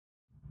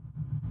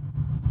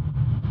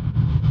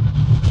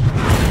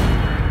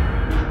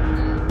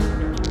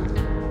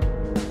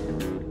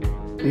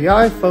The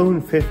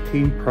iPhone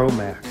 15 Pro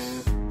Max,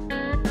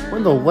 one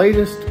of the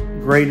latest,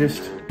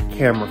 greatest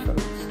camera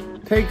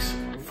phones. Takes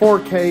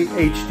 4K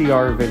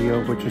HDR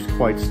video, which is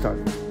quite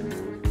stunning.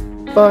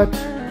 But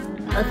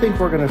I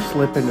think we're going to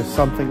slip into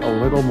something a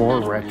little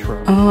more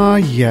retro.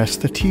 Yes,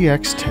 the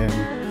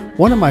TX10.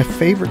 One of my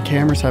favorite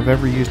cameras I've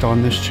ever used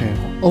on this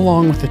channel,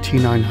 along with the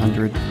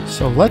T900.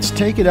 So let's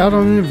take it out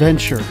on an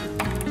adventure.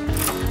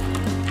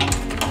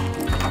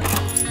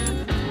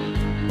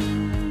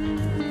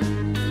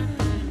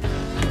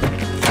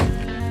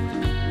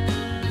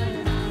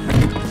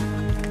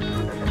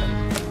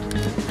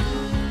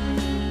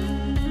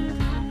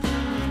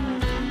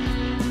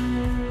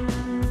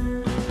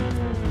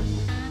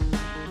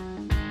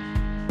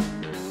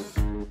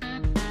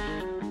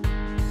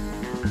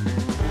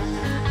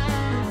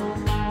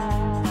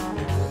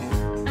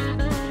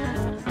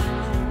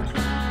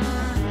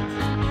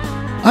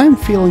 I'm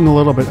feeling a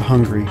little bit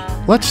hungry.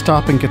 Let's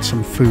stop and get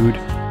some food.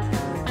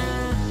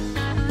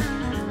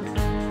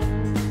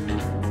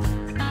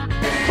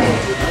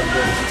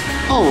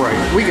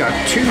 Alright, we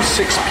got two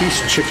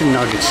 6-piece chicken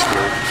nuggets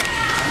here.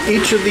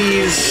 Each of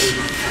these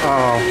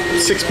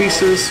 6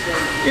 pieces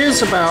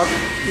is about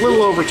a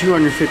little over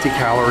 250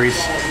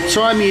 calories.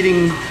 So I'm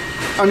eating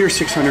under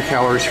 600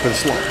 calories for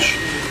this lunch.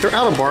 They're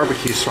out of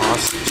barbecue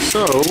sauce,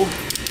 so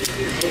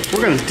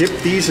we're going to dip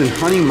these in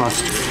honey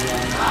mustard.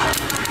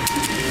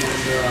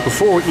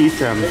 Before we eat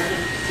them,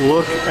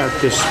 look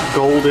at this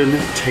golden,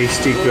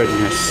 tasty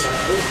goodness.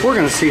 We're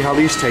going to see how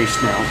these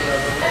taste now.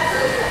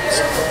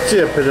 Let's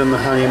dip it in the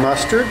honey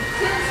mustard.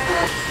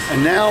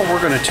 And now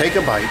we're going to take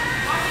a bite.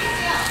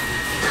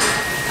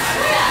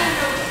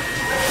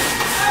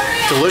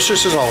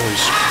 Delicious as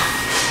always.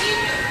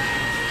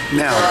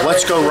 Now,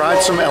 let's go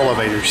ride some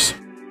elevators.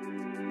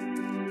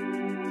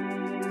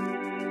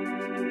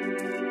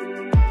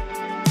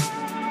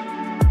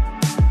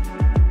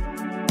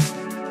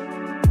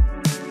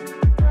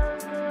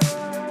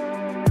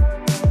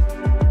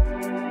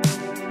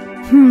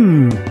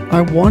 I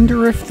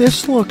wonder if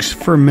this looks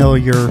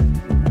familiar.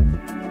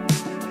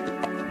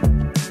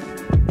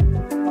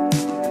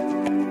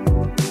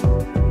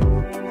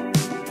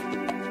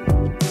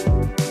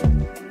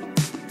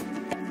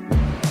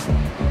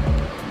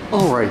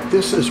 Alright,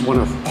 this is one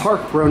of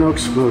Park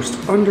Roanoke's most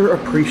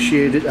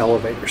underappreciated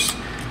elevators.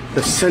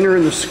 The Center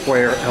in the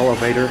Square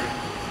elevator.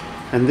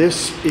 And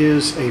this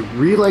is a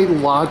Relay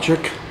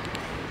Logic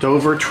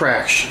Dover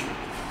traction.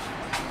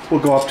 We'll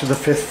go up to the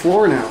 5th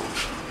floor now.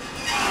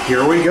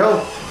 Here we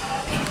go.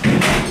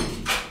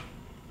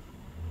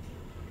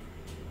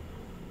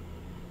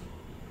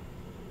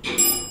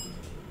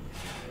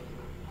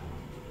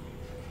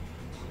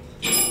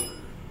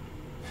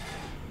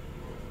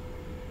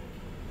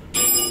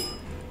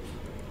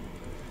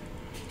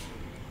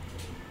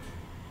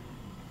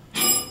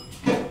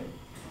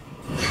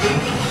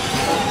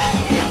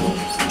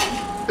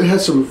 It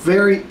has some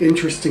very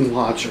interesting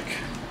logic.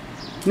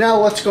 Now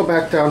let's go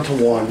back down to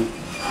 1.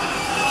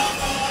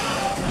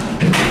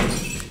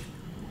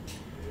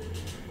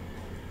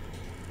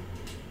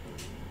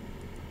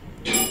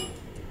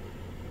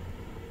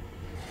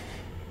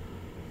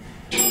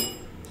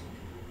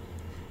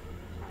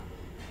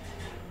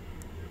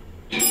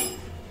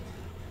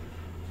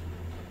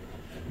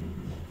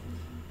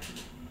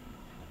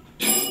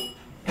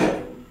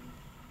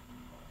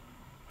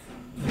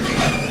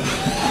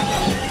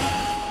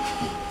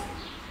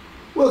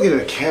 We'll get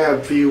a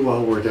cab view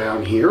while we're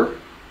down here.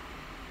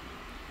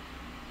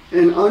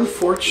 And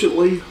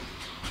unfortunately,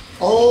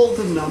 all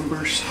the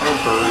numbers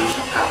are burned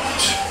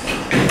out.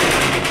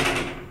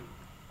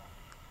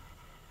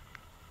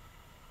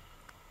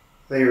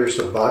 There's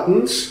the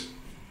buttons.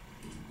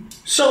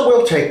 So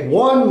we'll take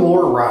one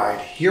more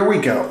ride. Here we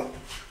go.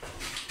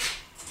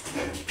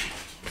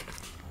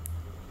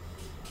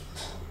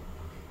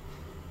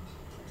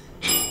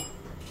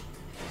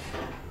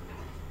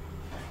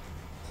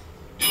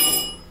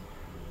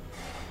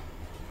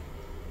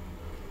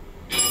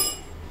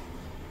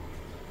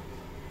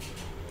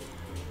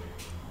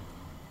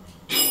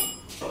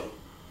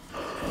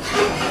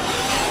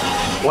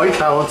 White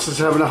Balance is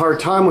having a hard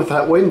time with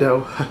that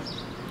window.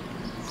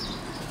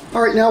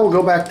 Alright, now we'll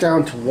go back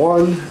down to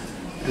 1,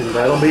 and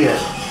that'll be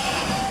it.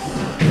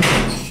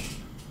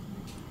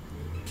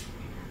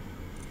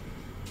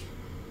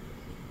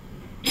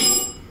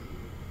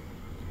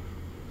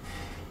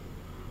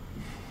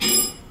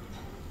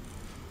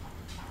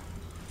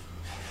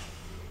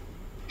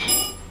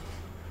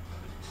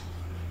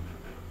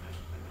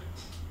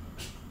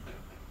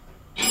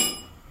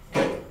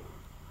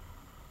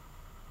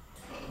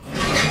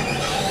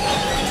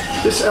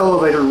 This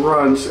elevator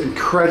runs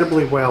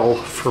incredibly well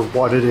for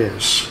what it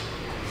is.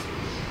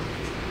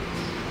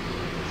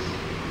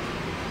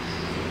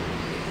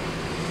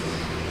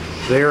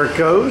 There it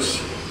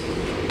goes.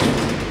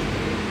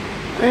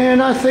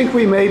 And I think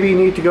we maybe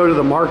need to go to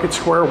the Market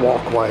Square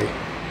walkway.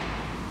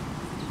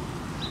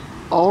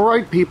 All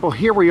right, people,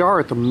 here we are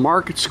at the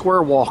Market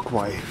Square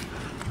walkway.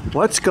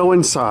 Let's go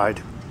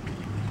inside.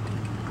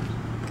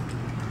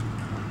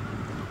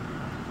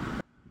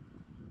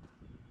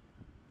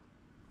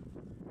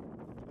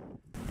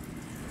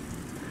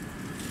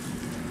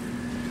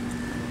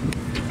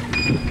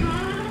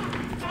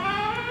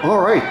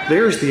 Alright,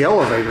 there's the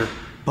elevator.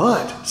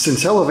 But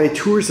since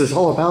elevaTOURS is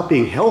all about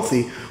being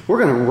healthy,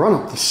 we're going to run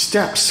up the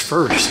steps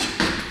first.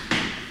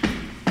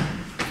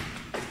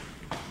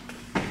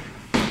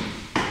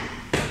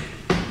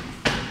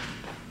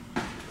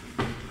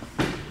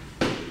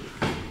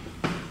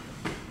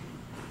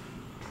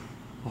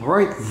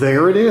 Alright,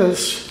 there it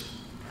is.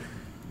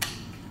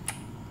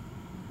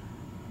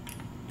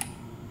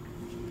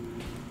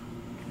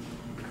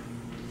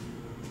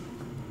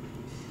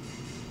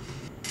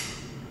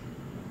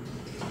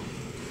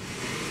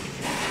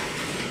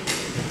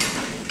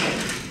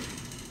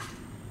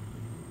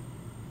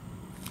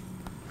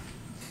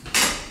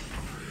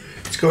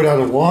 Go down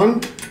to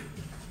 1.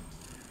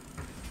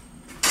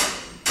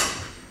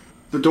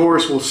 The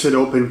doors will sit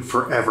open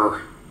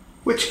forever,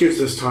 which gives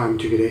us time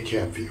to get a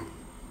cab view.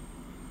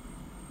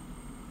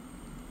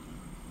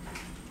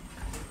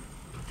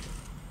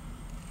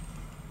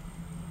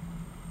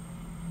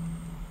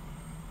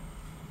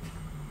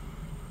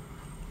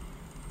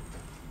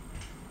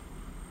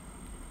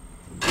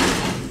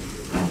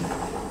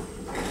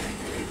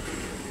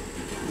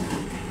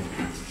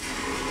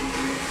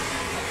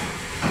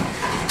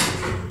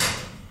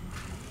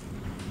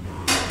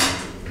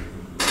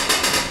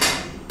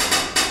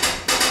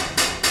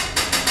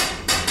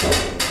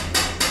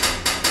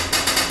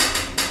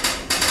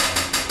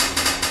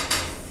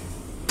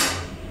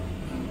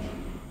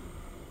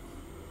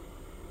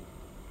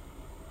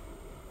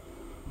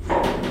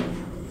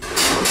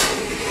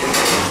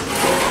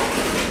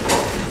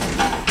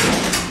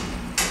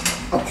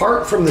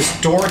 Apart from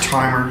this door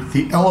timer,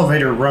 the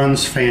elevator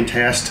runs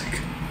fantastic.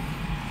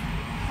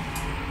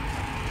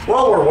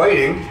 While we're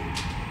waiting,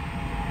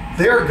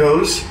 there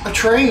goes a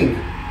train.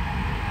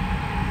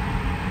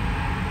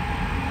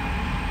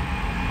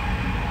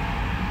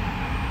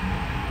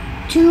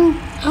 Two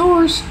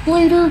hours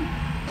later.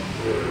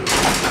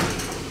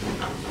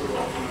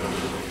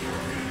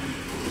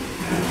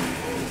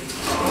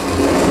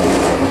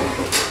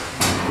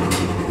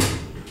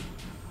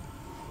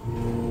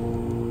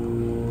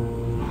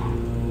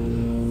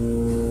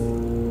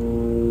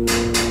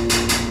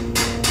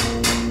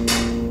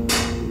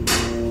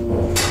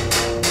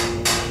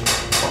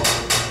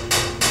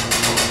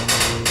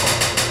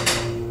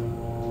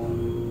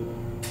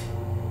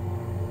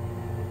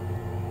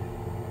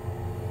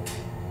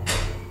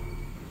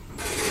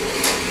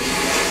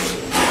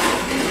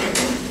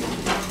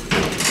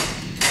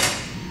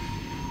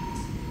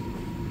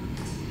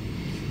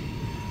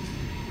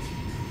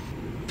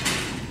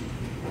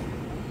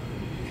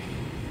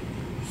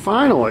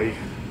 Finally.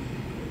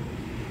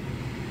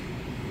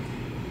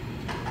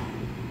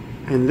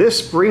 And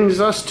this brings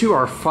us to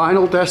our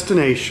final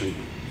destination.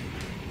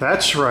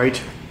 That's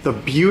right, the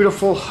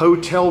beautiful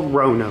Hotel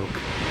Roanoke.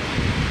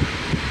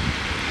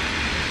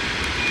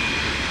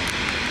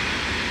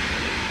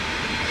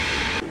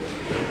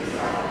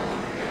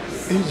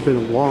 It has been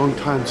a long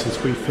time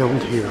since we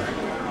filmed here.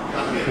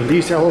 And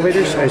these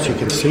elevators, as you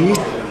can see,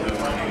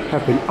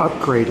 have been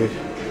upgraded.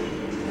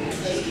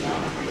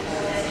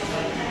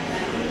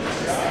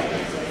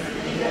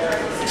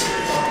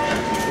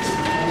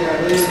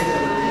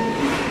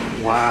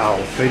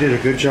 Wow, they did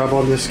a good job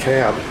on this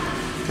cab.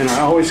 And I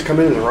always come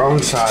in the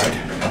wrong side.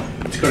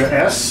 Let's go to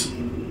S.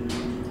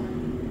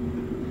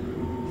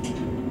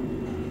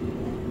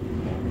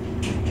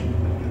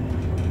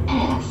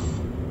 S.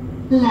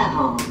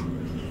 Level.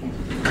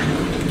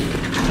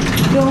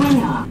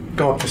 Going up.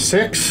 Go up to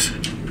 6.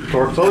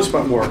 Door close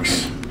button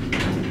works.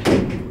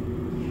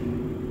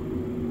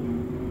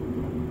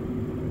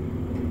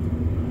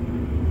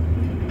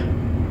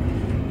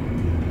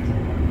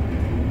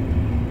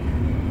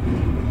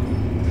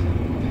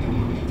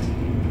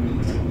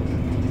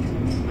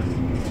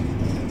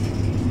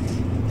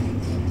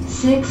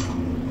 Sixth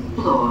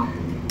floor.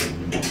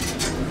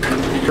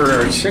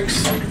 We're at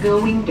 6.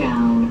 Going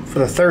down. For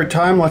the third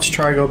time, let's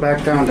try go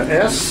back down to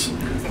S.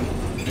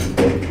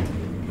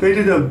 They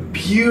did a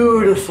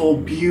beautiful,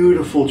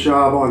 beautiful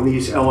job on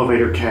these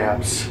elevator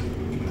cabs.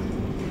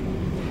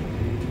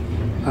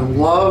 I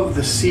love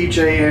the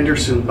C.J.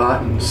 Anderson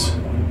buttons.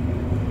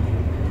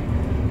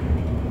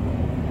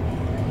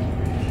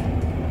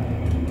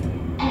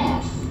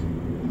 S.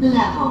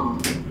 Level.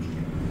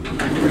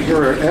 We're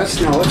here at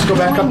S. Now let's go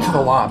back up to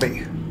the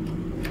lobby.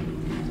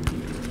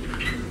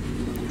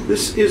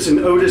 This is an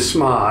Otis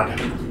mod.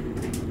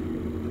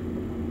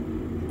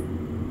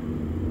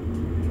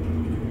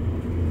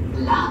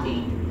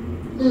 Lobby.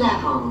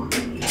 Level.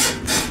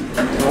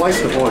 I like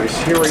the voice.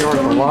 Here we are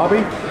in the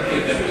lobby.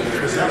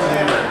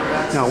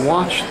 Now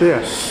watch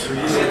this.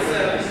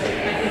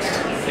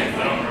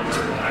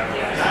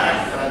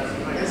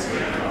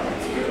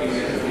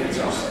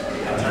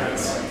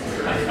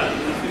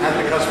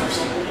 At the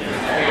customers.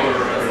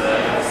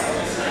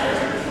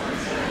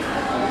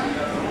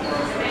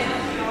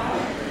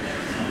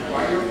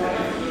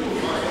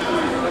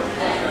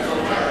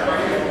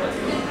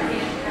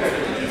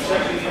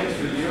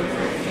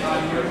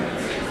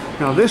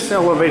 Now this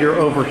elevator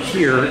over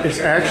here is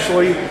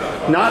actually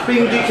not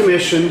being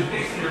decommissioned.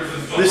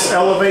 This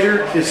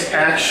elevator is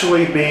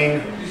actually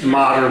being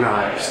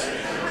modernized.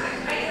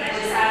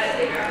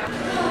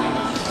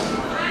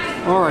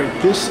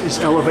 Alright, this is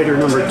elevator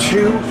number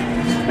 2,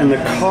 and the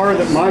car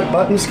that my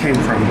buttons came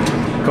from.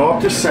 Go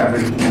up to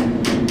 7.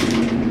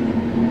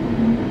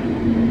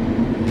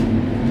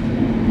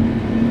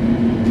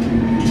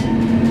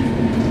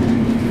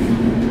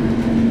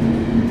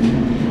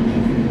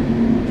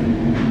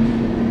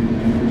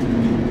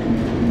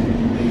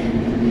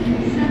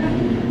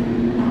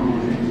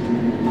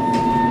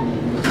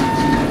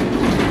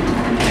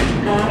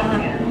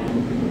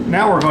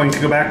 Now we're going to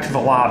go back to the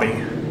lobby.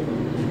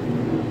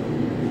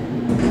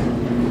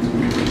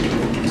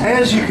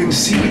 As you can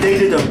see, they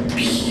did a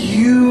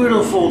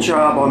beautiful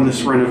job on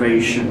this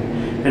renovation,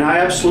 and I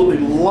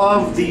absolutely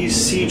love these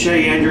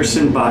C.J.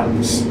 Anderson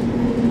buttons.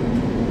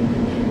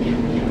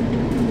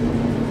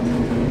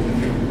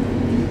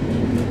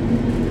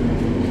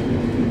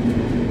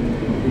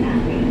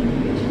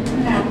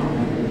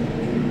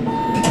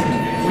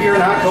 We are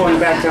not going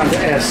back down to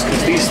S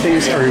because these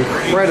things are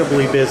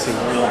incredibly busy.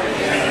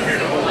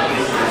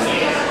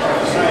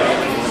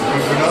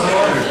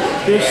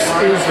 This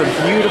is the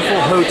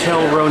beautiful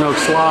Hotel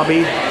Roanoke's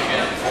lobby.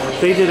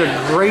 They did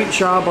a great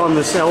job on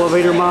this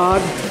elevator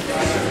mod.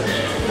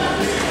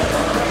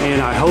 And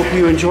I hope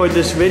you enjoyed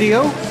this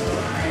video.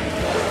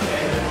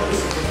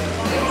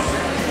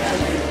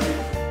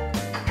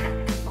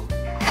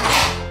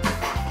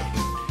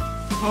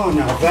 Oh,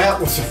 now that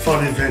was a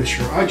fun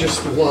adventure. I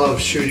just love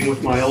shooting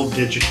with my old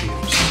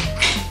Digicams.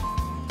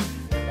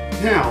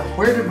 Now,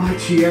 where did my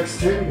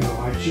TX10 go?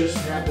 I just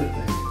had the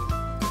thing.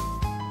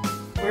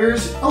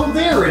 Oh,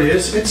 there it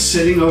is. It's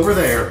sitting over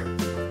there.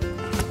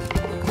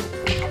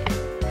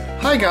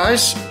 Hi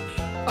guys.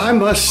 I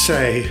must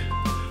say,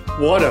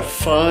 what a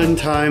fun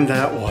time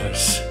that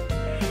was.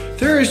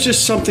 There is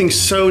just something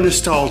so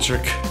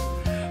nostalgic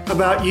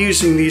about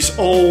using these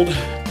old,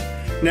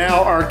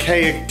 now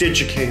archaic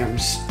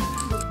Digicams.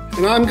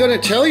 And I'm going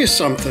to tell you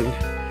something.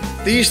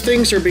 These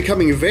things are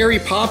becoming very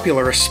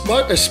popular,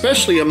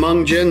 especially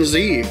among Gen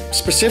Z.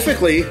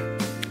 Specifically,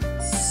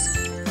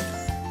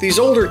 these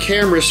older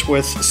cameras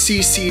with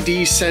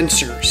CCD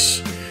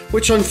sensors,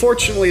 which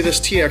unfortunately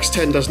this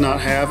TX10 does not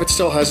have. It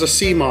still has a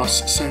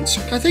CMOS sensor.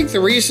 I think the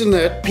reason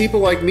that people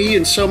like me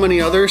and so many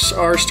others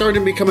are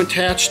starting to become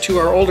attached to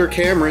our older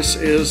cameras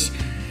is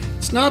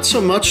it's not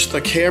so much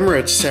the camera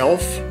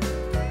itself,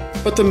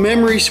 but the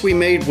memories we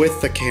made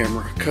with the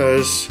camera.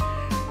 Because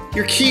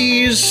your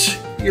keys,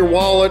 your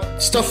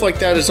wallet, stuff like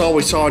that is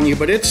always on you,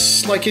 but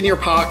it's like in your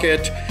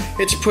pocket,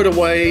 it's put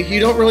away. You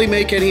don't really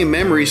make any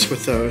memories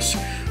with those.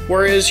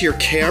 Whereas your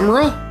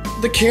camera,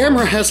 the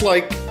camera has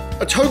like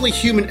a totally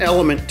human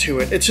element to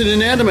it. It's an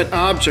inanimate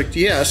object,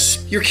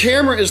 yes. Your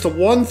camera is the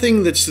one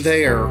thing that's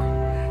there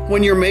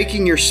when you're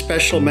making your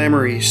special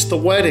memories. The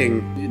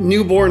wedding,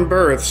 newborn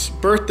births,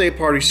 birthday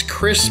parties,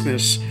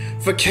 Christmas,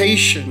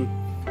 vacation,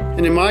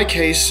 and in my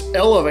case,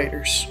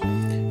 elevators.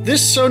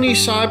 This Sony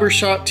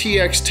Cybershot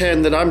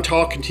TX10 that I'm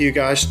talking to you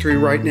guys through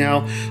right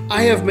now,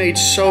 I have made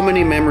so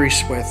many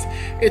memories with.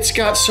 It's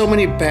got so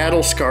many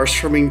battle scars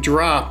from being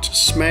dropped,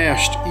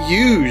 smashed,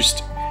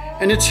 used,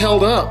 and it's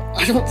held up.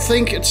 I don't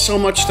think it's so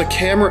much the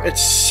camera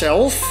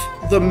itself,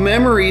 the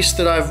memories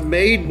that I've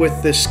made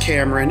with this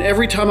camera, and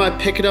every time I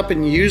pick it up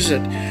and use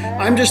it,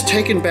 I'm just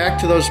taken back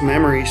to those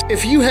memories.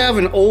 If you have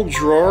an old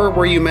drawer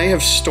where you may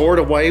have stored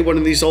away one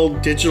of these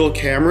old digital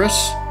cameras,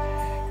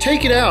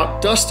 take it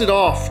out, dust it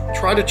off,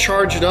 try to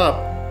charge it up.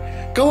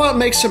 Go out and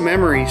make some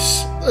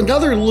memories.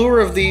 Another lure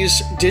of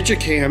these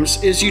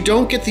Digicams is you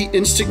don't get the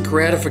instant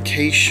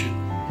gratification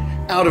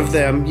out of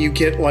them you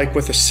get like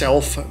with a cell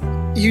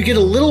phone. You get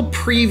a little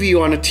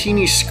preview on a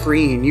teeny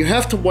screen. You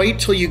have to wait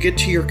till you get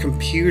to your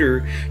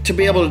computer to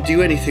be able to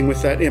do anything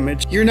with that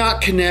image. You're not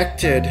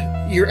connected.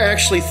 You're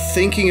actually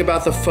thinking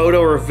about the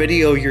photo or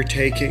video you're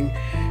taking.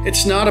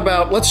 It's not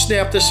about, let's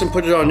snap this and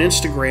put it on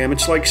Instagram.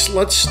 It's like,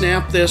 let's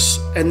snap this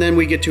and then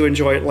we get to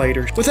enjoy it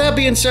later. With that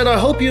being said, I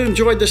hope you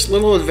enjoyed this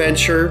little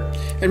adventure.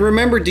 And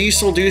remember,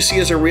 DieselDucy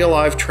is a real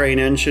live train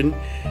engine.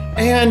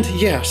 And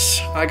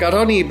yes, I got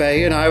on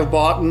eBay and I've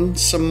bought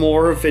some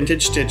more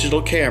vintage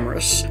digital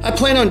cameras. I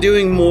plan on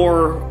doing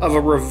more of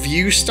a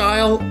review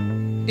style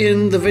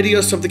in the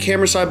videos of the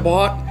cameras I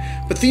bought,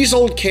 but these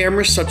old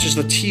cameras such as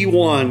the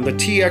T1, the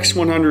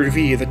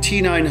TX100V, the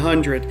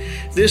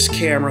T900, this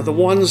camera, the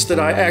ones that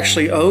I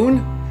actually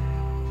own,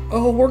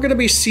 oh, we're going to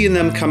be seeing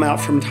them come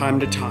out from time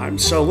to time.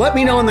 So let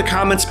me know in the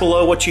comments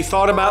below what you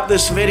thought about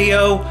this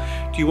video.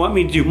 Do you want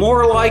me to do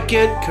more like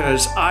it?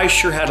 Because I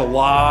sure had a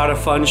lot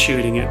of fun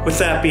shooting it. With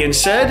that being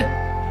said,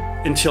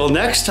 until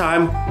next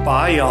time,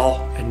 bye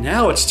y'all. And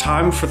now it's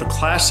time for the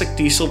classic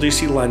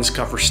DieselDucy lens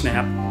cover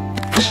snap.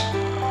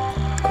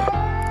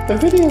 The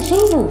video's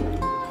over.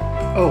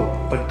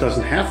 Oh, but it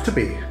doesn't have to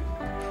be.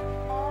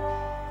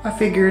 I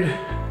figured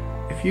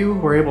if you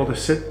were able to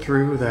sit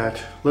through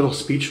that little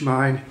speech of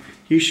mine,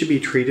 you should be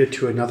treated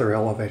to another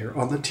elevator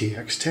on the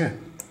TX10.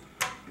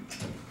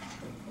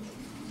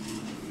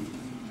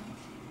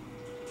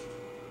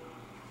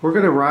 We're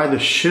going to ride the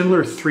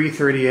Schindler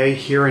 330A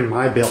here in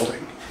my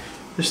building.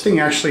 This thing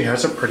actually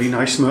has a pretty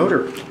nice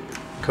motor.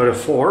 Go to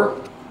 4.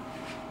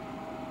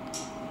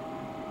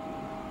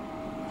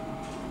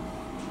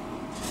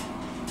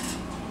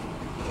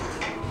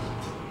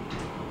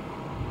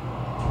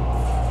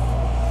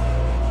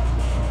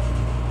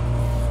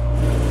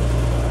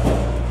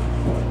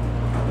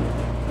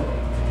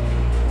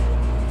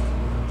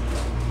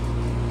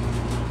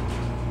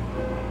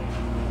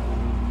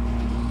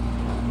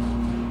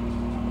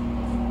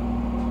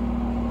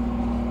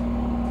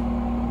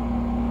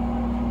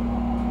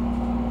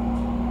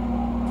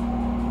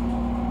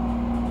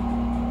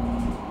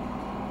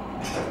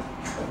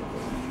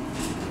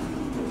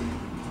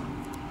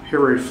 Here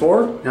we're at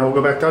 4. Now we'll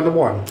go back down to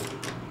 1.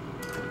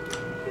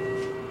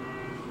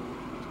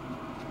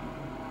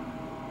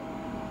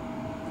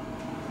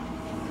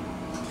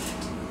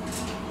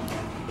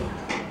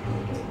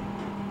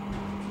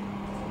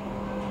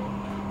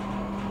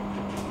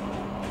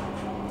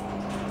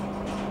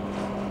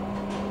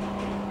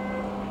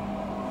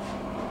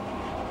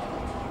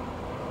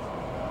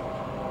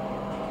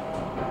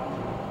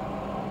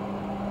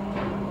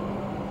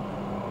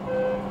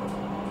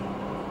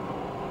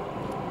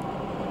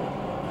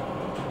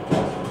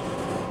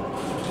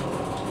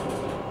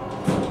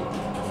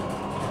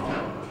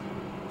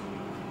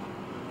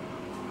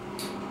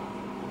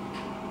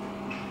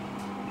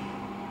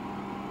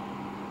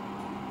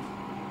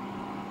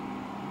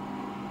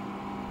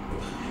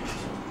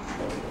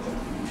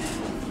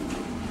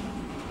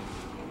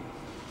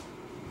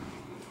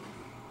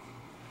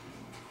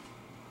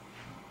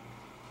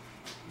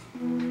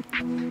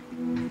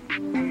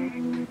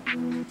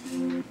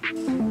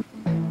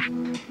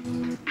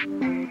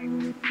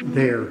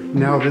 There,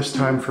 now this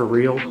time for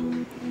real.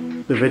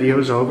 The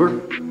video's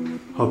over.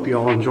 Hope you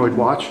all enjoyed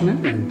watching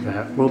it, and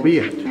that will be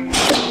it.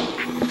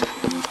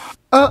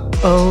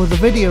 Uh-oh, the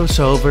video's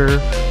over.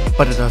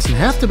 But it doesn't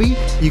have to be.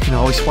 You can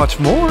always watch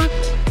more,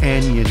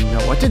 and you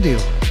know what to do.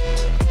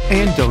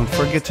 And don't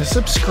forget to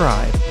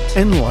subscribe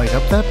and light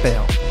up that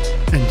bell.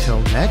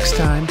 Until next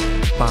time,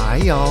 bye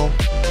y'all.